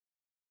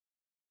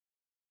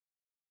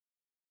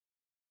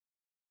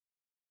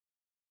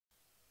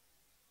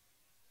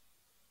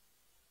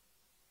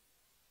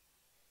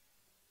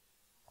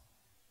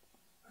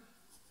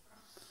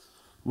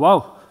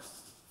Wow!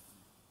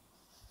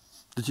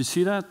 Did you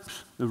see that?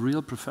 A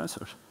real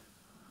professor.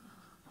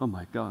 Oh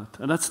my God.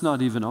 And that's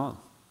not even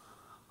all.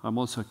 I'm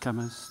also a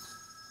chemist,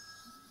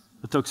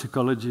 a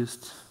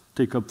toxicologist,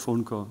 take up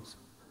phone calls.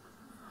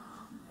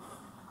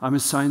 I'm a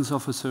science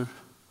officer.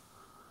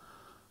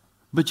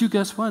 But you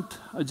guess what?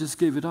 I just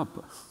gave it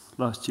up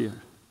last year.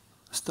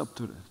 I stopped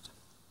with it.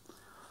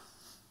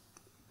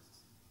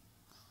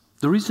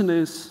 The reason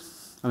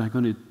is, and I'm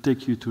going to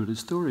take you through the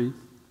story,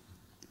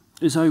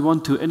 is I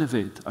want to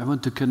innovate. I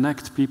want to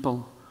connect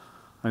people.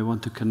 I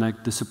want to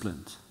connect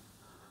disciplines.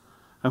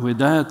 And with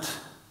that,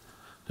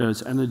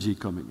 there's energy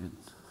coming in.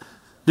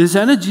 This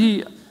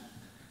energy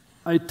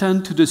I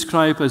tend to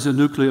describe as a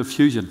nuclear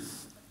fusion,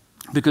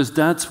 because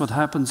that's what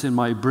happens in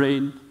my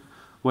brain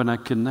when I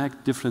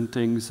connect different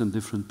things and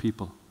different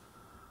people.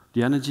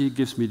 The energy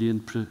gives me the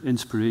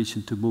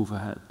inspiration to move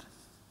ahead.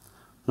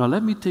 Now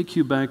let me take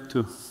you back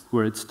to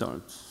where it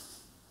starts.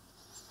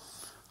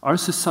 Our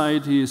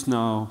society is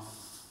now,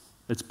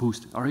 it's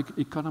boosting. Our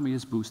economy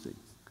is boosting.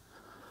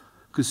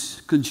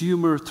 Because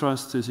consumer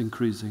trust is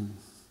increasing.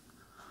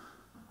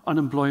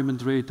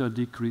 Unemployment rates are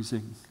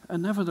decreasing.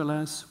 And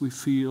nevertheless, we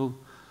feel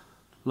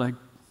like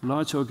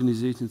large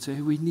organizations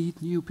say, we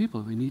need new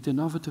people, we need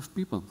innovative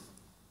people.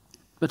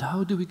 But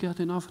how do we get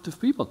innovative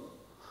people?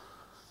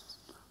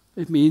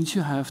 It means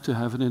you have to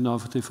have an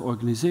innovative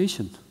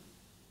organization.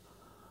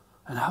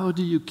 And how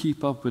do you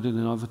keep up with an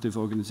innovative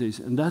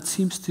organization? And that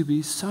seems to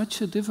be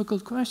such a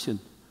difficult question.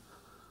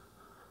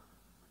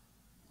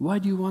 Why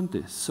do you want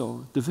this?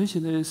 So the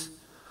vision is,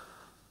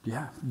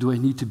 yeah, do I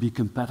need to be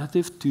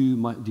competitive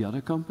to the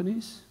other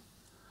companies?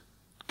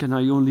 Can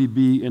I only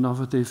be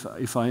innovative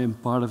if I am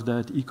part of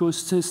that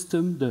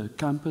ecosystem, the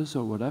campus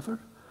or whatever?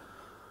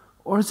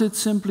 Or is it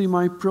simply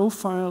my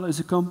profile as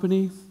a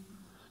company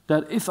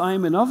that if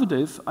I'm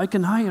innovative, I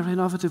can hire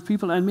innovative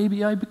people and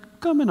maybe I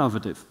become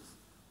innovative?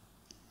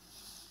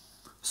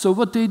 So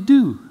what they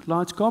do,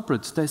 large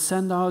corporates, they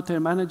send out their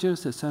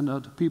managers, they send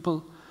out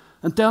people,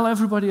 and tell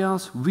everybody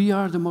else, we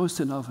are the most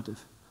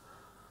innovative.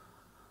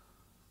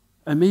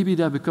 And maybe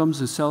that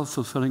becomes a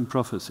self-fulfilling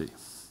prophecy.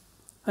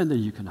 And then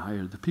you can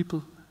hire the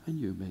people, and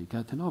you may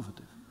get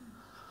innovative.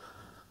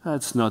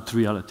 That's not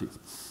reality.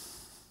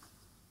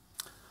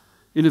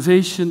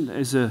 Innovation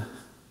is a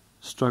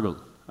struggle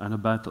and a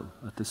battle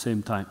at the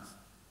same time.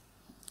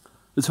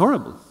 It's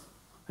horrible.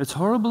 It's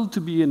horrible to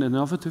be in an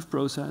innovative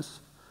process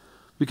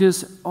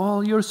because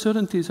all your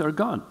certainties are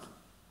gone.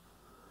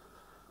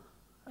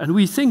 And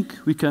we think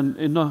we can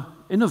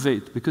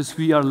innovate because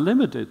we are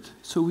limited.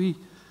 So we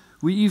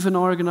even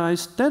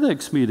organize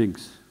TEDx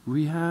meetings.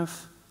 We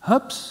have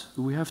hubs,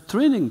 we have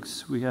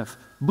trainings, we have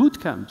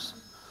boot camps.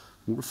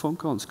 More phone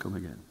calls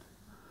coming in.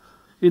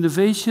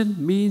 Innovation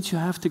means you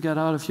have to get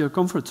out of your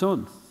comfort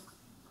zone.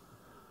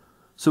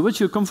 So what's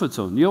your comfort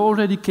zone? You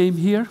already came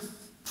here,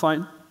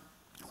 fine,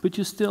 but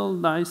you're still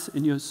nice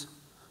in your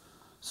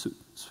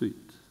suite.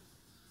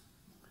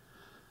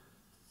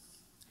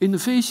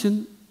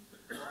 Innovation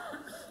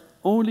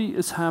only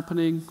is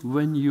happening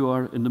when you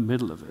are in the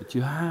middle of it.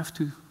 You have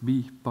to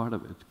be part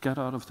of it. Get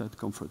out of that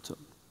comfort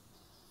zone.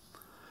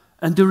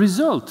 And the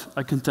result,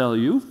 I can tell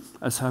you,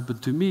 as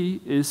happened to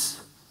me,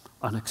 is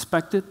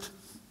unexpected.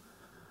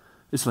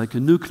 It's like a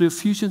nuclear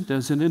fusion.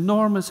 There's an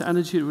enormous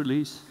energy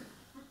release.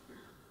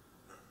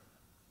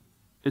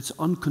 It's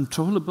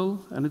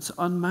uncontrollable and it's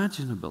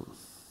unmanageable.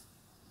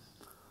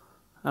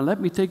 And let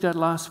me take that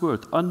last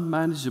word,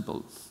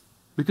 unmanageable.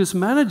 Because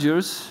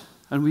managers,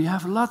 and we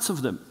have lots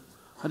of them,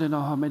 I don't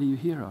know how many you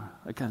here are,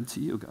 I can't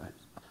see you guys.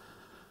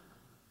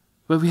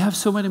 But we have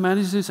so many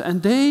managers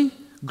and they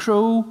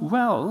grow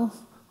well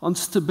on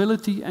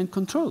stability and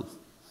control.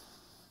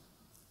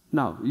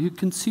 Now, you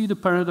can see the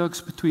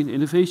paradox between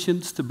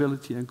innovation,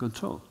 stability, and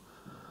control.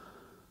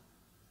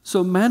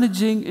 So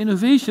managing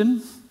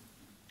innovation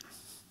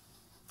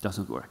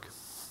doesn't work.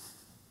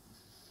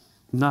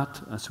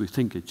 Not as we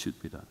think it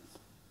should be done.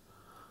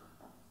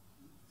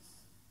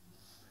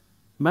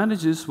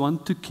 Managers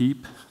want to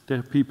keep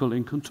their people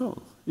in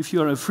control. If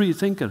you're a free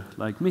thinker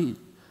like me,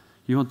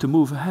 you want to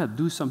move ahead,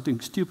 do something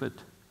stupid,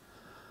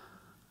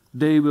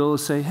 they will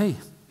say, hey,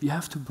 you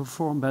have to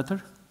perform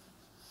better,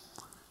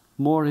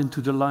 more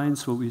into the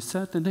lines what we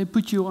said, and they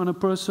put you on a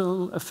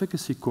personal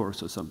efficacy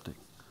course or something.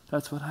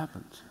 That's what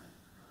happens.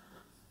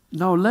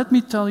 Now, let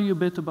me tell you a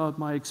bit about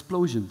my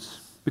explosions,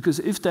 because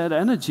if that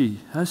energy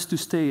has to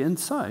stay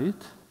inside,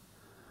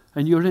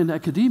 and you're in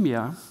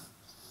academia,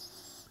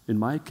 in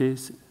my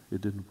case, it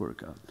didn't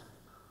work out.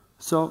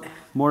 So,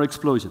 more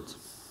explosions.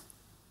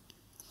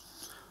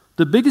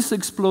 The biggest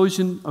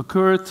explosion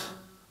occurred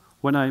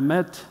when I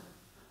met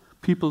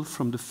people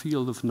from the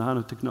field of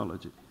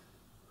nanotechnology.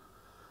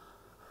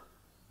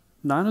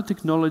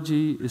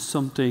 Nanotechnology is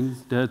something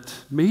that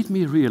made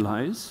me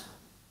realize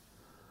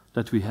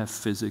that we have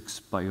physics,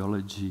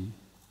 biology,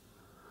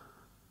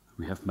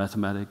 we have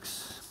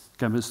mathematics,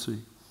 chemistry.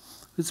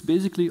 It's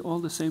basically all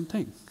the same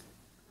thing.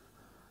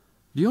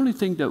 The only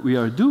thing that we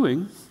are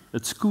doing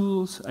at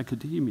schools,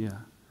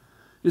 academia,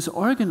 is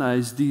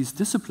organize these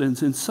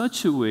disciplines in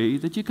such a way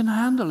that you can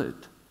handle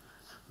it.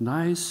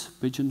 Nice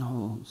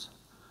pigeonholes.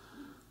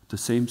 The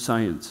same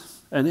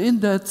science. And in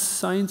that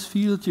science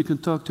field, you can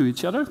talk to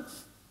each other,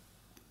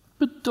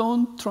 but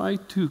don't try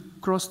to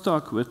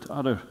crosstalk with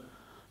other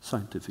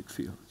scientific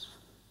fields.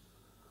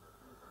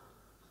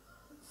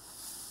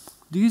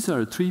 These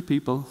are 3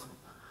 people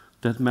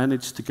that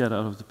managed to get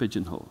out of the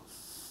pigeonhole.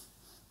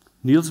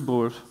 Niels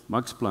Bohr,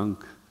 Max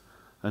Planck,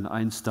 and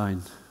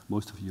Einstein,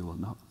 most of you will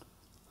know.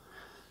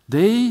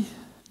 They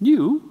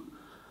knew,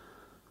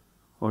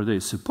 or they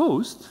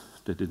supposed,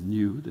 they didn't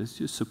knew, they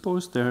just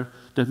supposed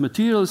that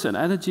materials and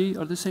energy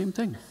are the same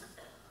thing.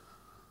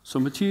 So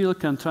material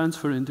can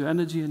transfer into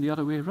energy and the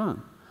other way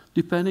around,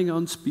 depending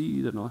on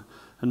speed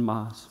and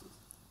mass.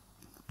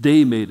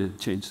 They made a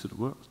change to the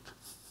world.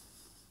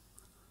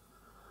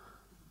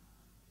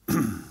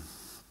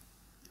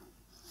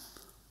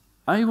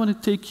 I want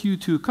to take you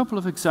to a couple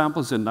of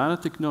examples in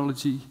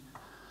nanotechnology,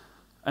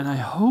 and I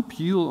hope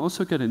you'll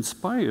also get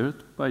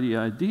inspired by the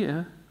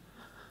idea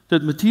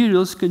that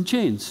materials can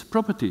change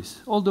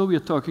properties, although we are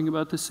talking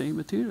about the same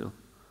material.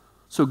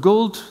 So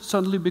gold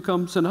suddenly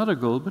becomes another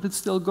gold, but it's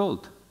still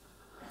gold.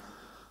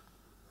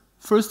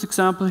 First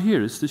example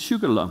here is the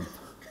sugar lump.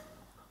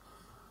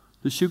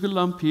 The sugar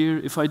lump here,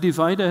 if I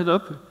divide that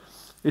up,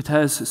 it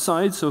has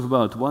sides of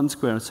about 1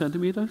 square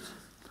centimeter.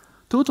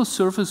 Total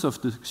surface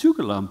of the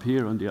sugar lump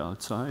here on the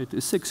outside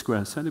is 6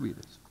 square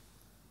centimeters.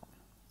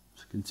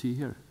 As you can see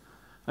here.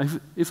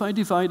 If I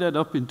divide that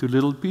up into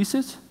little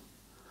pieces,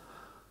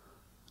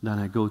 then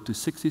I go to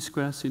 60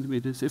 square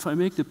centimeters. If I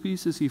make the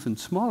pieces even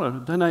smaller,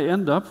 then I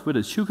end up with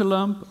a sugar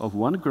lump of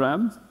 1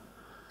 gram,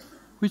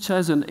 which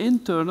has an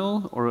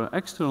internal or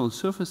external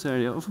surface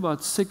area of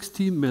about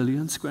 60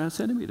 million square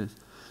centimeters.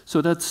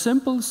 So that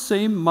simple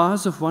same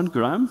mass of 1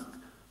 gram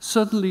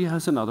suddenly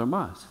has another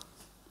mass.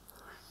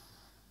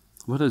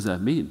 What does that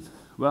mean?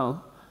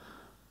 Well,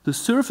 the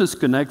surface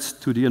connects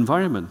to the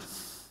environment.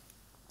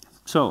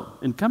 So,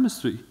 in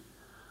chemistry,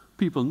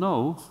 people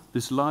know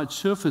this large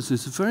surface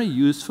is very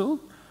useful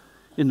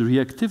in the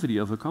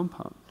reactivity of a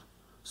compound.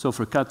 So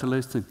for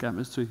catalysts in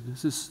chemistry,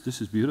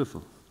 this is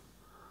beautiful.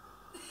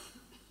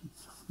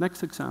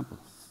 Next example.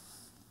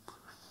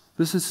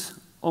 This is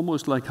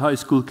almost like high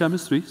school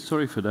chemistry,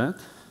 sorry for that.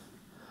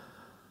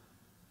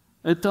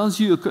 It tells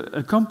you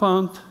a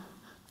compound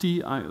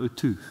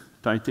TiO2,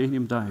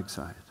 titanium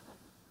dioxide.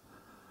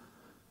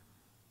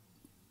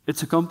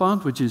 It's a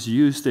compound which is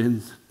used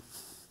in,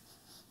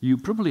 you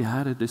probably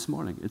had it this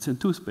morning, it's in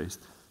toothpaste.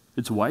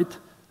 It's white,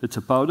 it's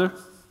a powder,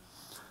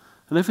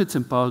 and if it's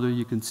in powder,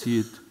 you can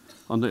see it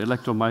on the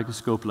electron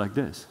microscope like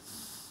this.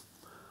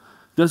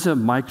 Those are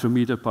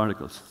micrometer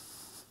particles.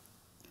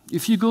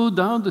 If you go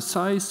down the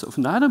size of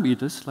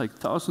nanometers, like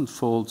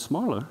 1,000-fold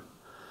smaller,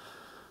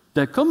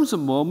 there comes a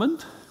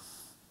moment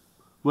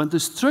when the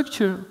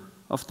structure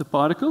of the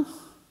particle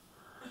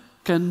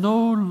can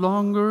no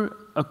longer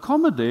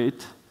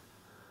accommodate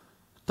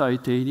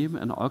titanium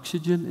and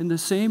oxygen in the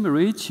same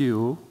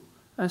ratio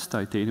as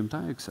titanium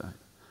dioxide.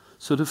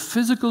 So the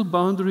physical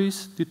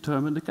boundaries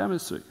determine the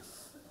chemistry.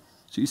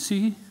 So you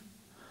see,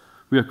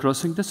 we are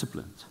crossing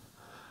disciplines.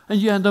 And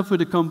you end up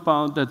with a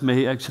compound that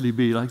may actually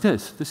be like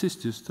this. This is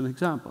just an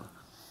example.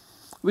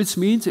 Which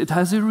means it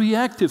has a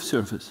reactive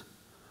surface,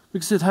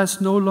 because it has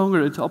no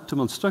longer its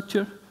optimal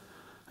structure,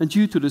 and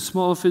due to the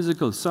small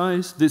physical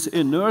size, this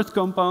inert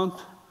compound,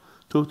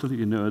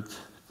 totally inert,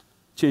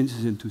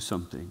 changes into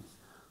something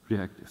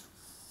reactive.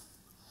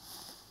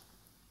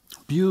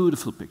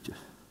 Beautiful picture.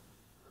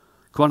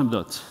 Quantum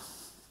dots.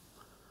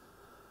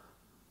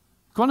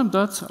 Quantum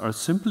dots are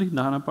simply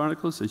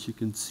nanoparticles, as you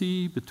can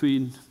see,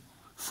 between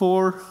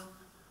 4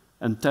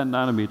 and 10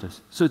 nanometers.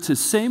 So it's the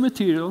same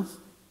material,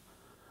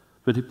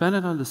 but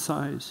depending on the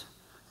size,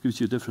 it gives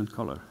you a different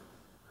color.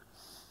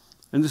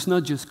 And it's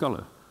not just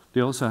color.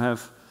 They also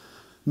have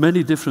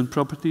many different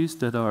properties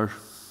that are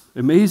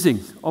amazing,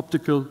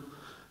 optical,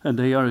 and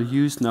they are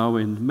used now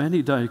in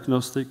many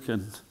diagnostic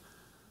and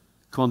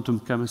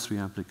quantum chemistry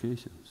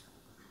applications.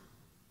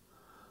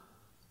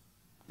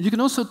 You can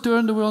also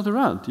turn the world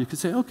around. You can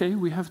say, okay,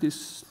 we have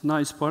these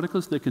nice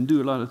particles, they can do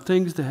a lot of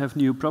things, they have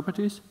new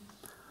properties.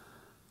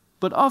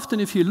 But often,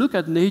 if you look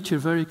at nature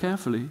very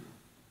carefully,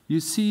 you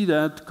see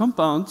that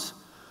compounds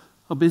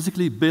are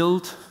basically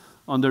built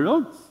on their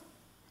own.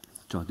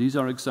 So these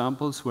are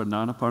examples where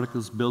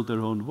nanoparticles build their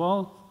own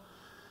wall,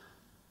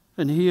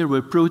 and here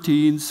where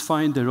proteins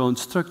find their own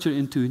structure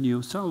into a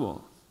new cell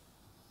wall.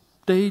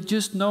 They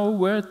just know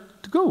where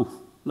to go,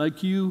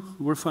 like you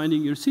were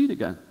finding your seed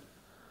again.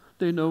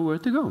 They know where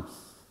to go.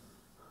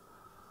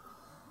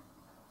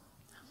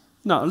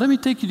 Now, let me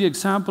take you the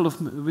example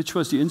of which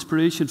was the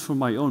inspiration for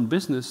my own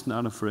business,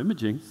 Nano for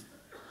Imaging.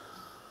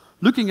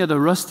 Looking at a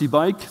rusty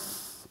bike,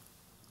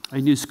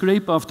 and you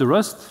scrape off the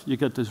rust, you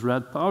get this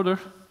red powder.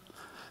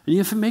 And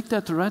if you make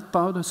that red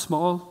powder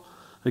small,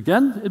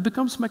 again, it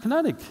becomes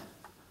magnetic,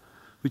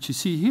 which you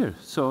see here.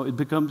 So it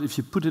becomes, if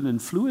you put it in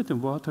fluid,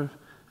 in water,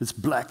 it's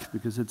black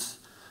because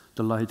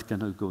the light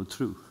cannot go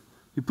through.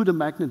 You put a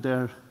magnet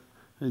there,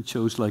 and it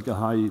shows like a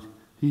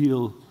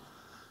high-heel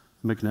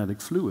magnetic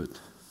fluid.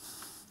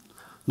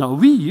 Now,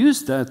 we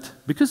use that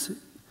because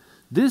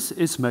This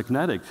is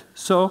magnetic.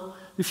 So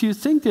if you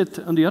think it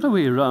on the other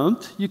way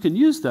around, you can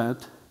use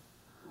that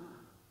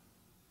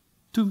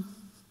to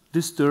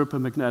disturb a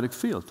magnetic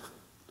field.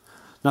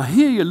 Now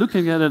here you're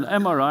looking at an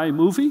MRI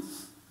movie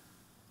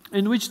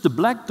in which the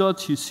black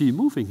dots you see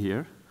moving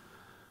here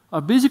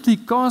are basically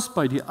caused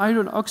by the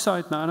iron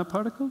oxide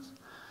nanoparticles,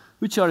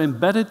 which are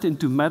embedded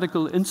into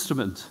medical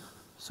instruments.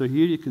 So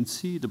here you can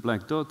see the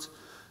black dots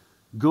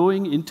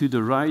going into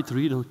the right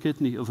renal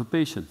kidney of a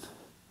patient.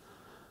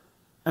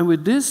 And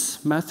with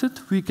this method,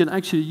 we can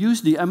actually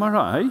use the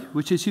MRI,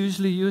 which is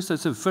usually used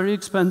as a very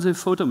expensive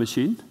photo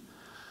machine.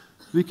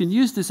 We can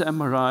use this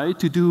MRI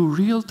to do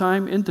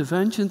real-time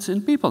interventions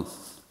in people.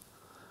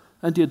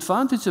 And the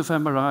advantage of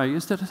MRI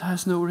is that it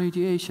has no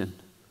radiation,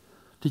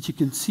 that you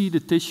can see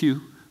the tissue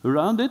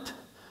around it,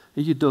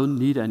 and you don't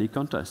need any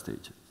contrast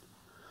agent.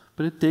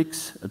 But it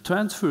takes a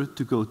transfer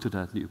to go to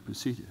that new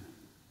procedure.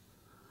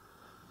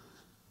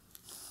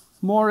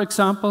 More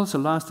examples, a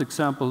last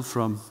example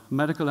from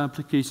medical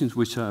applications,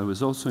 which I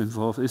was also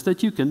involved, is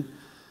that you can,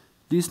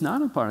 these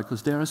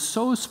nanoparticles, they are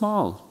so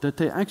small that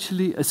they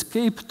actually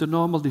escape the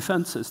normal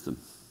defense system.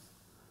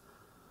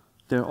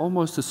 They're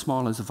almost as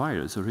small as a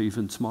virus, or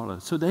even smaller.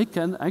 So they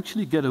can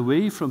actually get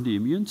away from the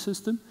immune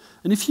system.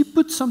 And if you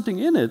put something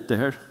in it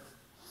there,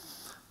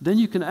 then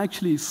you can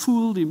actually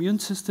fool the immune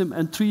system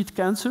and treat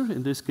cancer,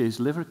 in this case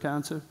liver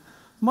cancer,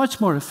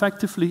 much more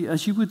effectively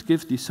as you would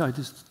give the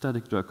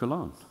cytostatic drug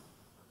alone.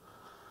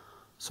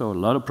 So a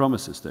lot of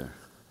promises there.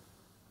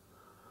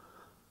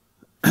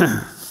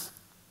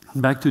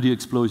 Back to the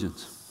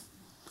explosions.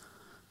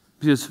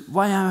 Because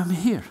why am I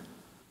here?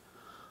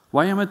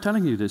 Why am I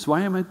telling you this?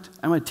 Why am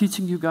I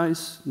teaching you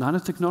guys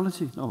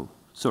nanotechnology? No,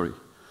 sorry.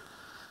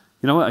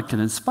 You know what, I can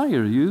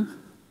inspire you.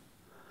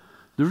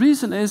 The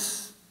reason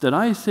is that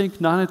I think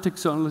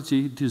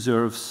nanotechnology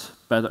deserves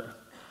better.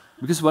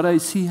 Because what I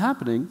see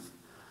happening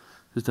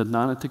is that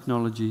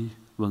nanotechnology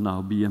will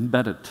now be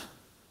embedded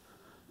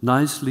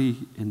nicely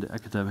in the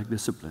academic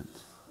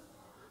disciplines.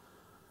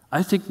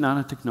 I think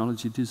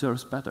nanotechnology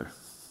deserves better.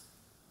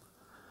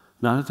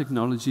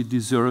 Nanotechnology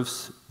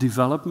deserves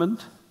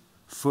development,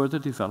 further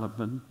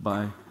development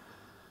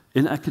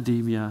in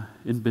academia,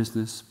 in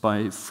business,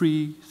 by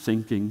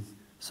free-thinking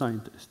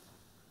scientists.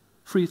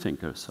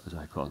 Freethinkers, as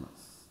I call them.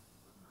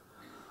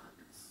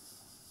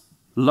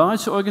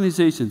 Large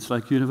organizations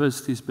like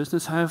universities,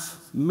 business, have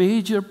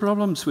major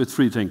problems with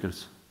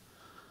freethinkers,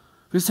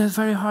 because they're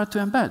very hard to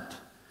embed.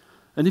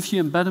 And if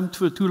you embed them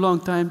for a too long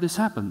time, this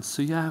happens.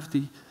 So you have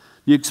the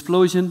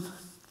explosion,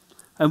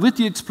 and with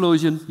the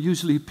explosion,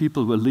 usually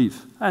people will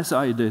leave, as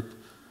I did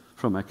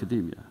from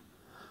academia.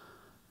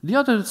 The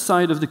other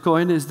side of the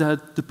coin is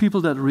that the people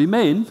that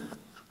remain,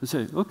 they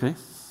say, okay,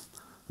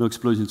 no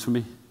explosions for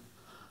me.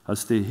 I'll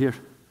stay here.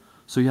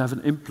 So you have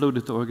an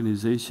imploded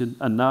organization,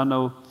 and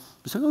now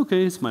you say,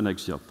 okay, it's my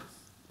next job.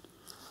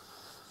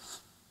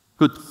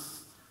 Good.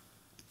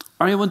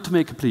 I want to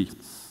make a plea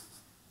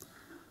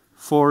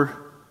for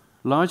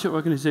larger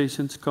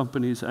organizations,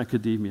 companies,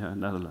 academia, and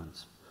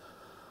Netherlands.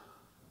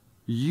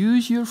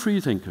 Use your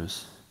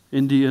freethinkers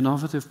in the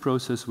innovative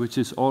process, which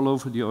is all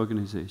over the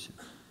organization.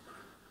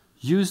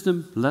 Use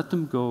them, let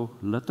them go,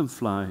 let them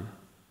fly.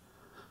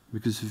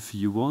 Because if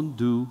you won't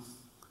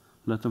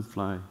let them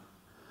fly,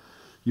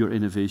 your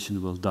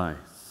innovation will die.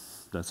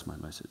 That's my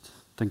message.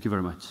 Thank you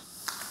very much.